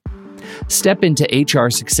Step into HR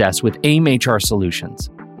success with AIM HR Solutions.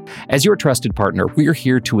 As your trusted partner, we're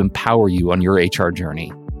here to empower you on your HR journey,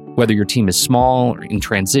 whether your team is small, in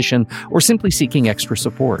transition, or simply seeking extra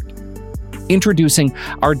support. Introducing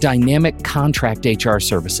our dynamic contract HR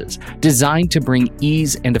services, designed to bring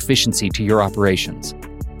ease and efficiency to your operations.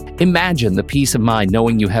 Imagine the peace of mind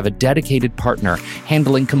knowing you have a dedicated partner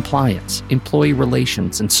handling compliance, employee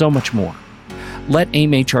relations, and so much more. Let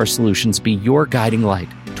AIM HR Solutions be your guiding light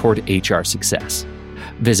toward HR success.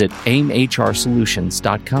 Visit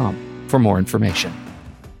aimhrsolutions.com for more information.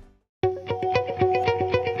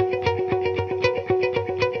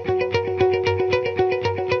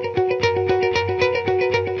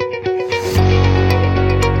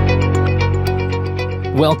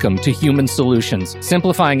 Welcome to Human Solutions,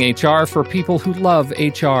 simplifying HR for people who love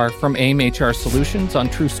HR from AIM HR Solutions on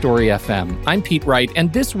True Story FM. I'm Pete Wright,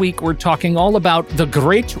 and this week we're talking all about the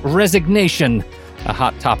Great Resignation, a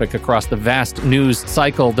hot topic across the vast news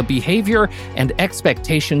cycle. The behavior and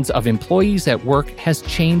expectations of employees at work has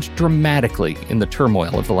changed dramatically in the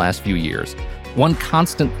turmoil of the last few years. One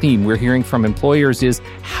constant theme we're hearing from employers is,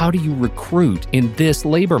 how do you recruit in this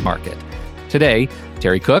labor market? Today,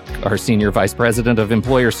 Terry Cook, our Senior Vice President of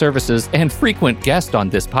Employer Services and frequent guest on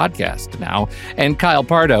this podcast now, and Kyle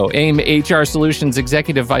Pardo, AIM HR Solutions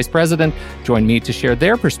Executive Vice President, join me to share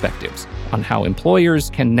their perspectives on how employers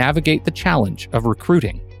can navigate the challenge of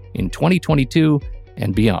recruiting in 2022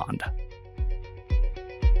 and beyond.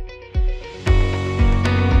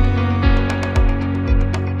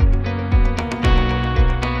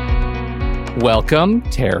 Welcome,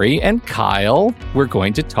 Terry and Kyle. We're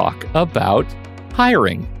going to talk about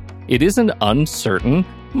hiring. It is an uncertain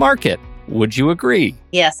market. Would you agree?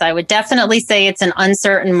 Yes, I would definitely say it's an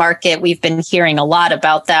uncertain market. We've been hearing a lot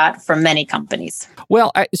about that from many companies.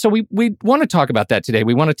 Well, so we want to talk about that today.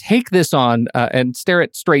 We want to take this on and stare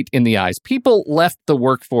it straight in the eyes. People left the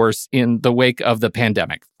workforce in the wake of the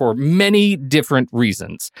pandemic for many different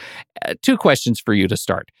reasons. Two questions for you to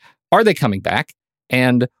start. Are they coming back?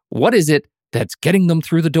 And what is it that's getting them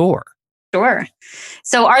through the door? Sure.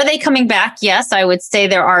 So are they coming back? Yes, I would say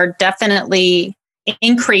there are definitely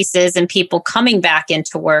increases in people coming back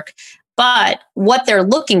into work, but what they're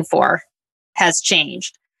looking for has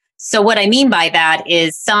changed. So what I mean by that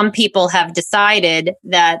is some people have decided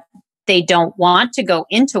that they don't want to go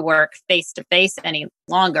into work face-to-face any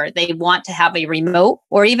longer. They want to have a remote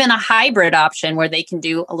or even a hybrid option where they can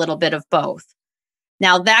do a little bit of both.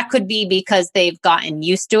 Now, that could be because they've gotten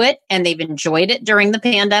used to it and they've enjoyed it during the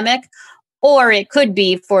pandemic, or it could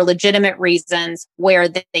be for legitimate reasons where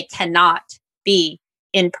they cannot be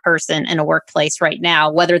in person in a workplace right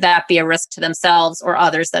now, whether that be a risk to themselves or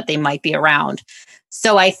others that they might be around.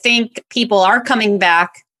 So I think people are coming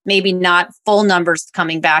back, maybe not full numbers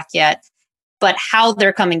coming back yet, but how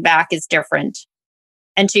they're coming back is different.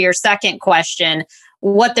 And to your second question,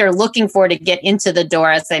 what they're looking for to get into the door,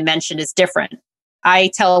 as I mentioned, is different.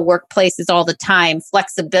 I tell workplaces all the time,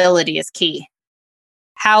 flexibility is key.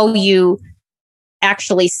 How you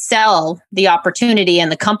actually sell the opportunity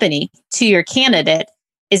and the company to your candidate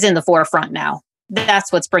is in the forefront now.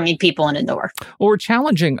 That's what's bringing people in the door. Well, we're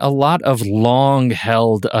challenging a lot of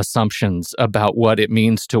long-held assumptions about what it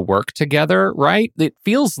means to work together, right? It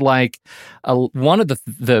feels like one of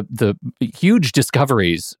the huge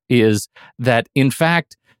discoveries is that, in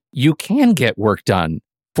fact, you can get work done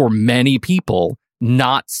for many people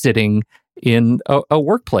not sitting in a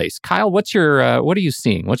workplace. Kyle, what are you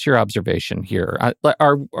seeing? What's your observation here?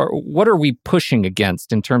 What are we pushing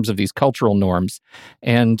against in terms of these cultural norms?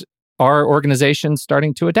 And are organizations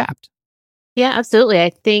starting to adapt? Yeah, absolutely. I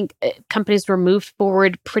think companies were moved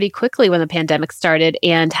forward pretty quickly when the pandemic started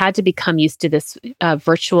and had to become used to this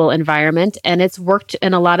virtual environment. And it's worked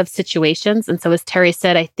in a lot of situations. And so as Terry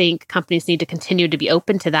said, I think companies need to continue to be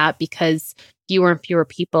open to that because fewer and fewer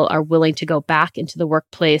people are willing to go back into the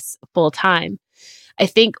workplace full time. I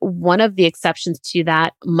think one of the exceptions to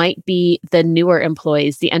that might be the newer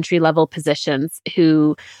employees, the entry-level positions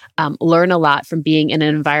who learn a lot from being in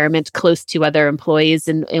an environment close to other employees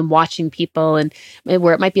and watching people, and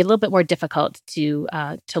where it might be a little bit more difficult to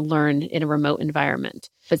learn in a remote environment.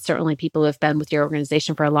 But certainly people who have been with your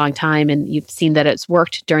organization for a long time and you've seen that it's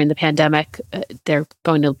worked during the pandemic, they're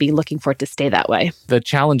going to be looking for it to stay that way. The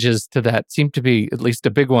challenges to that seem to be, at least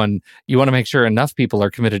a big one, you want to make sure enough people are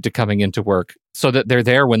committed to coming into work so that they're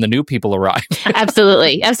there when the new people arrive.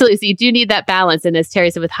 Absolutely. Absolutely. So you do need that balance. And as Terry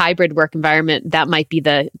said, with hybrid work environment, that might be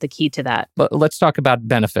the key to that. But let's talk about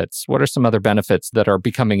benefits. What are some other benefits that are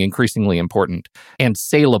becoming increasingly important and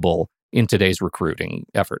saleable in today's recruiting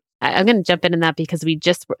effort? I'm going to jump in that because we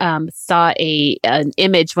just saw an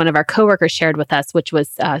image one of our coworkers shared with us, which was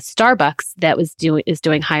Starbucks that is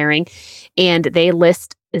doing hiring, and they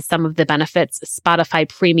list as some of the benefits Spotify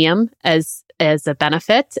Premium as a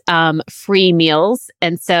benefit, free meals,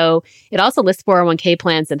 and so it also lists 401k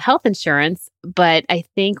plans and health insurance. But I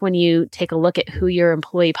think when you take a look at who your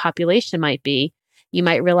employee population might be, you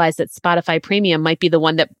might realize that Spotify Premium might be the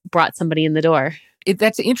one that brought somebody in the door.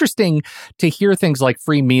 That's interesting to hear things like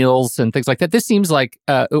free meals and things like that. This seems like,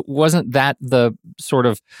 wasn't that the sort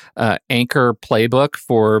of anchor playbook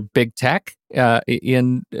for big tech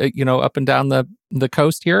in up and down the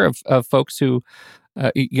coast here of folks who,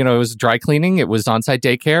 it was dry cleaning, it was on-site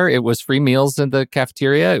daycare, it was free meals in the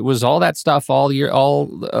cafeteria, it was all that stuff all year, all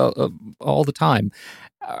the time.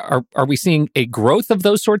 Are we seeing a growth of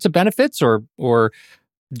those sorts of benefits, or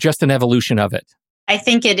just an evolution of it? I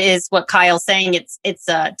think it is what Kyle's saying. It's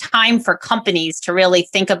a time for companies to really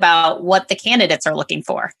think about what the candidates are looking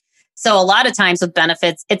for. So a lot of times with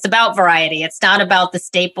benefits, it's about variety. It's not about the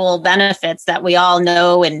staple benefits that we all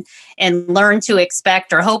know and learn to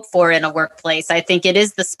expect or hope for in a workplace. I think it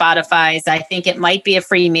is the Spotifys. I think it might be a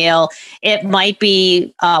free meal. It might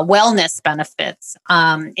be wellness benefits.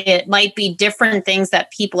 It might be different things that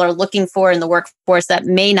people are looking for in the workforce that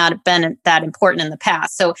may not have been that important in the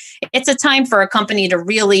past. So it's a time for a company to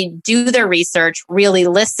really do their research, really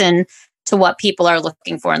listen to what people are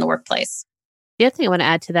looking for in the workplace. The other thing I want to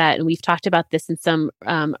add to that, and we've talked about this in some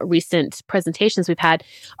recent presentations we've had,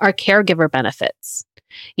 are caregiver benefits.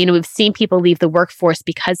 We've seen people leave the workforce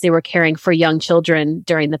because they were caring for young children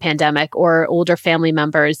during the pandemic or older family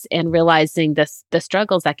members, and realizing the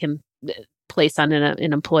struggles that can place on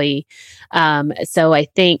an employee. So I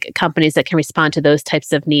think companies that can respond to those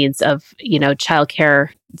types of needs of, childcare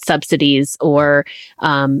subsidies or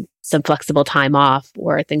some flexible time off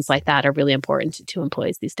or things like that are really important to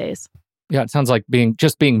employees these days. Yeah, it sounds like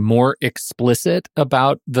being more explicit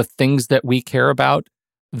about the things that we care about,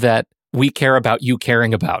 that we care about you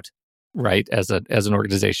caring about, right? As an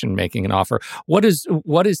organization making an offer. What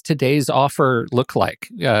is today's offer look like?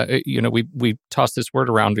 We toss this word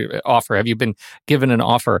around, offer. Have you been given an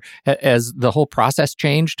offer? Has the whole process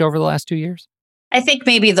changed over the last 2 years? I think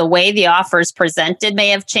maybe the way the offer is presented may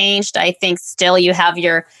have changed. I think still you have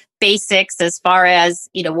your basics as far as,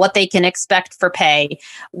 what they can expect for pay,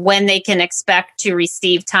 when they can expect to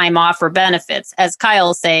receive time off or benefits. As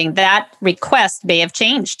Kyle's saying, that request may have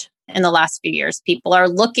changed in the last few years. People are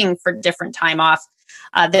looking for different time off.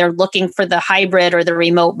 They're looking for the hybrid or the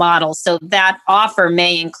remote model. So that offer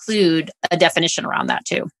may include a definition around that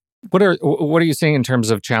too. What are you seeing in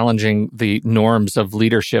terms of challenging the norms of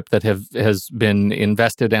leadership that has been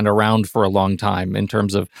invested and around for a long time, in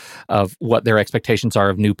terms of what their expectations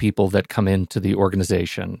are of new people that come into the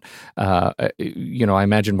organization? I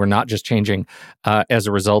imagine we're not just changing as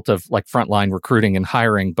a result of like frontline recruiting and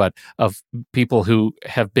hiring, but of people who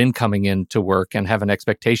have been coming into work and have an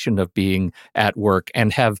expectation of being at work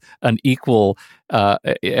and have an equal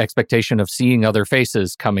expectation of seeing other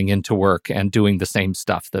faces coming into work and doing the same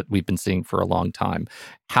stuff that we've been seeing for a long time.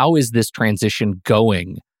 How is this transition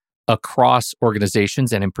going across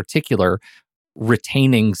organizations, and in particular,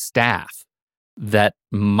 retaining staff that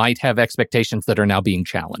might have expectations that are now being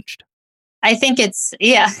challenged? I think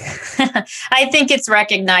I think it's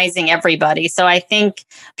recognizing everybody. So I think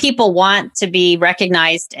people want to be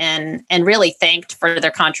recognized and really thanked for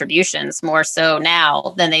their contributions more so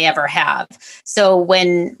now than they ever have. So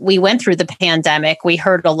when we went through the pandemic, we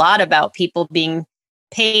heard a lot about people being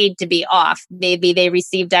paid to be off. Maybe they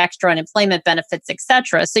received extra unemployment benefits,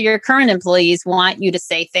 etc. So your current employees want you to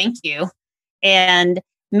say thank you. And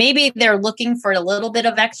maybe they're looking for a little bit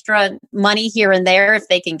of extra money here and there if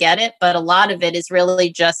they can get it. But a lot of it is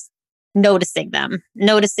really just noticing them,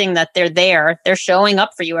 noticing that they're there, they're showing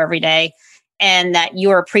up for you every day, and that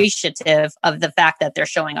you're appreciative of the fact that they're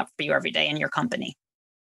showing up for you every day in your company.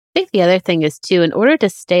 I think the other thing is too, in order to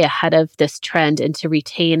stay ahead of this trend and to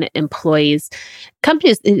retain employees,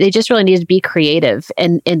 companies, they just really need to be creative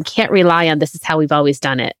and can't rely on this is how we've always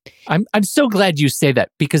done it. I'm so glad you say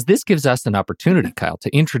that, because this gives us an opportunity, Kyle, to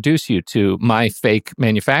introduce you to my fake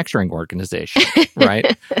manufacturing organization,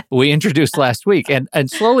 right? We introduced last week, and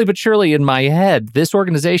slowly but surely in my head, this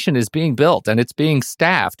organization is being built and it's being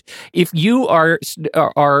staffed. If you are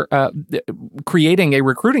creating a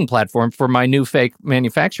recruiting platform for my new fake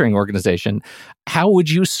manufacturing organization, how would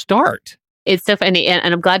you start? It's so funny.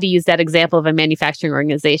 And I'm glad to use that example of a manufacturing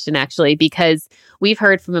organization, actually, because we've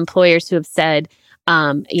heard from employers who have said,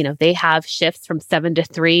 they have shifts from 7 to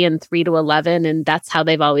 3 and 3 to 11, and that's how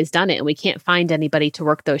they've always done it. And we can't find anybody to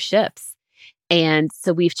work those shifts. And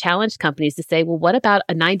so we've challenged companies to say, well, what about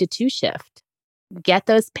a 9 to 2 shift? Get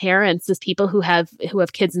those parents, those people who have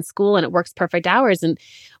kids in school and it works perfect hours. And,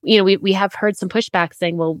 we have heard some pushback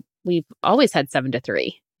saying, well, we've always had 7 to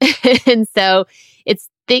 3. And so it's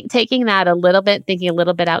taking that a little bit, thinking a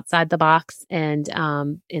little bit outside the box and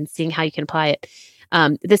seeing how you can apply it.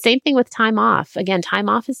 The same thing with time off. Again, time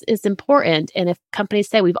off is important. And if companies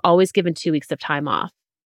say we've always given 2 weeks of time off,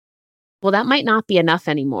 well, that might not be enough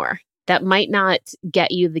anymore. That might not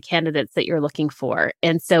get you the candidates that you're looking for.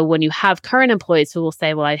 And so when you have current employees who will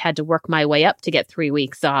say, well, I had to work my way up to get 3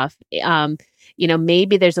 weeks off,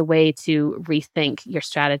 maybe there's a way to rethink your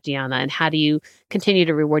strategy on that. And how do you continue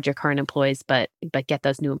to reward your current employees, but get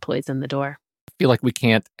those new employees in the door? I feel like we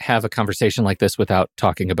can't have a conversation like this without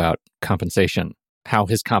talking about compensation. How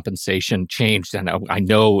has compensation changed? And I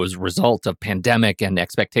know it was a result of pandemic and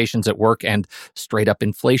expectations at work and straight up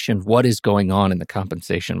inflation. What is going on in the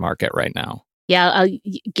compensation market right now? Yeah, I'll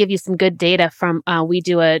give you some good data from, we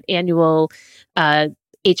do an annual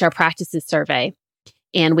HR practices survey.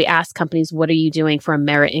 And we ask companies, what are you doing for a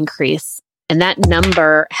merit increase? And that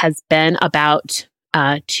number has been about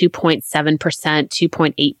 2.7%,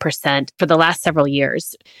 2.8% for the last several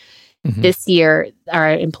years. Mm-hmm. This year,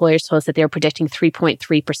 our employers told us that they were predicting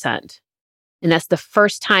 3.3%. And that's the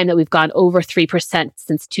first time that we've gone over 3%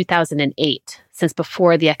 since 2008, since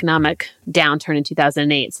before the economic downturn in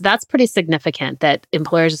 2008. So that's pretty significant that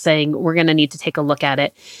employers are saying we're going to need to take a look at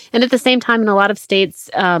it. And at the same time, in a lot of states,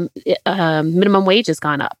 minimum wage has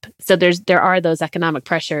gone up. So there are those economic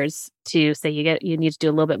pressures to say you need to do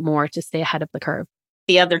a little bit more to stay ahead of the curve.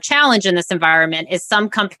 The other challenge in this environment is some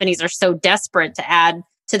companies are so desperate to add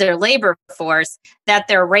to their labor force that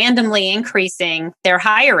they're randomly increasing their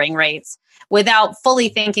hiring rates without fully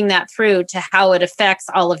thinking that through to how it affects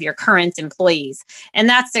all of your current employees. And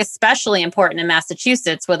that's especially important in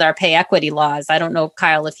Massachusetts with our pay equity laws. I don't know,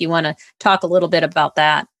 Kyle, if you want to talk a little bit about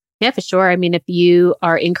that. Yeah, for sure. I mean, if you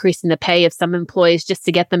are increasing the pay of some employees just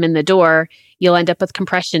to get them in the door, you'll end up with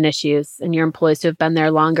compression issues and your employees who have been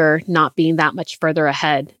there longer not being that much further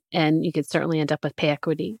ahead. And you could certainly end up with pay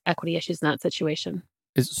equity issues in that situation.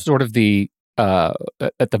 It's sort of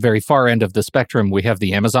at the very far end of the spectrum, we have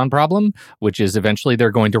the Amazon problem, which is eventually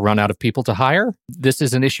they're going to run out of people to hire. This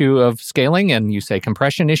is an issue of scaling, and you say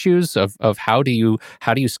compression issues of how do you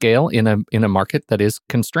scale in a market that is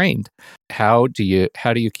constrained? How do you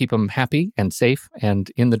keep them happy and safe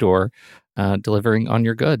and in the door, delivering on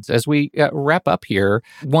your goods? As we wrap up here,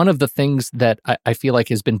 one of the things that I feel like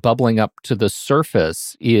has been bubbling up to the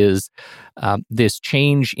surface is this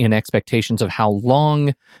change in expectations of how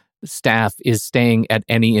long staff is staying at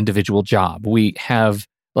any individual job. We have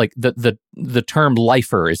like the term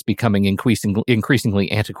lifer is becoming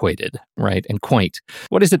increasingly antiquated, right, and quaint.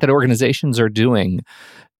 What is it that organizations are doing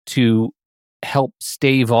to help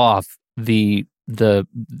stave off the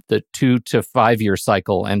 2 to 5 year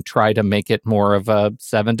cycle and try to make it more of a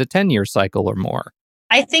 7 to 10 year cycle or more?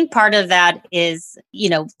 I think part of that is,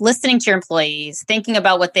 listening to your employees, thinking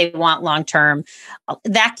about what they want long term.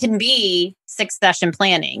 That can be succession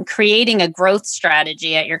planning, creating a growth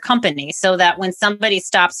strategy at your company so that when somebody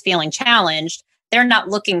stops feeling challenged, they're not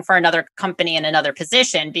looking for another company in another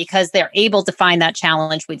position because they're able to find that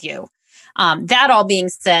challenge with you. That all being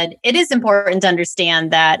said, it is important to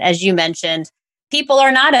understand that, as you mentioned, people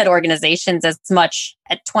are not at organizations as much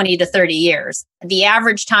at 20 to 30 years. The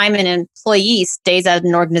average time an employee stays at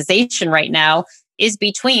an organization right now is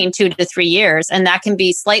between 2 to 3 years. And that can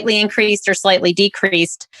be slightly increased or slightly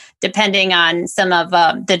decreased depending on some of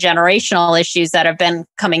the generational issues that have been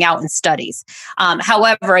coming out in studies.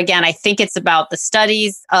 However, again, I think it's about the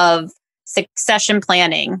studies of succession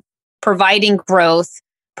planning, providing growth,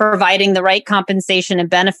 providing the right compensation and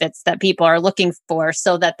benefits that people are looking for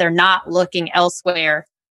so that they're not looking elsewhere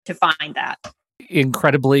to find that.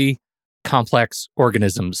 Incredibly complex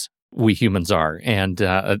organisms we humans are. And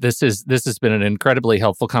this has been an incredibly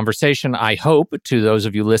helpful conversation. I hope to those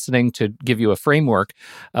of you listening to give you a framework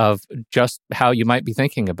of just how you might be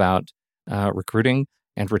thinking about recruiting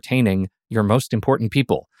and retaining your most important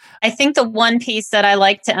people. I think the one piece that I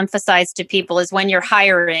like to emphasize to people is when you're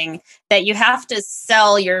hiring that you have to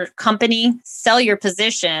sell your company, sell your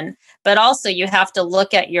position, but also you have to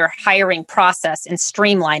look at your hiring process and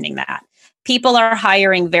streamlining that. People are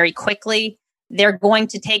hiring very quickly. They're going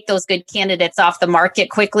to take those good candidates off the market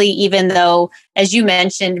quickly, even though, as you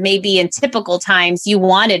mentioned, maybe in typical times you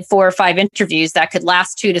wanted 4 or 5 interviews that could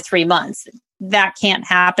last 2 to 3 months. That can't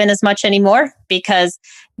happen as much anymore because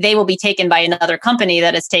they will be taken by another company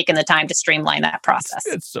that has taken the time to streamline that process.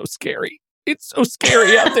 It's so scary. It's so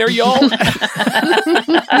scary out there, y'all.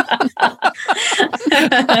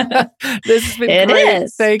 This has been great.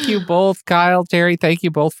 Thank you both, Kyle, Terry. Thank you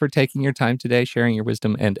both for taking your time today, sharing your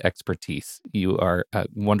wisdom and expertise. You are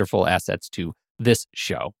wonderful assets to this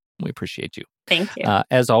show. We appreciate you. Thank you.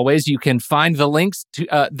 As always, you can find the links to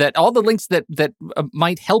all the links that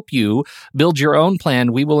might help you build your own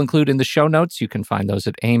plan. We will include in the show notes. You can find those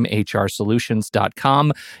at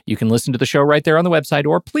aimhrsolutions.com. You can listen to the show right there on the website,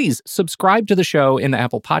 or please subscribe to the show in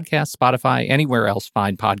Apple Podcasts, Spotify, anywhere else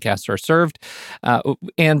fine podcasts are served.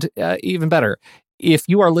 And even better, if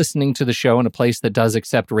you are listening to the show in a place that does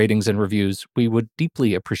accept ratings and reviews, we would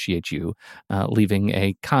deeply appreciate you leaving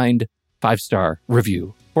a kind 5-star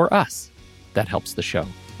review for us. That helps the show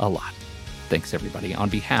a lot. Thanks, everybody. On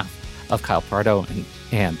behalf of Kyle Pardo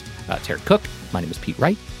and Terry Cook, my name is Pete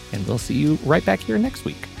Wright, and we'll see you right back here next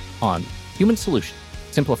week on Human Solutions,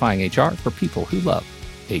 simplifying HR for people who love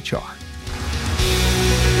HR.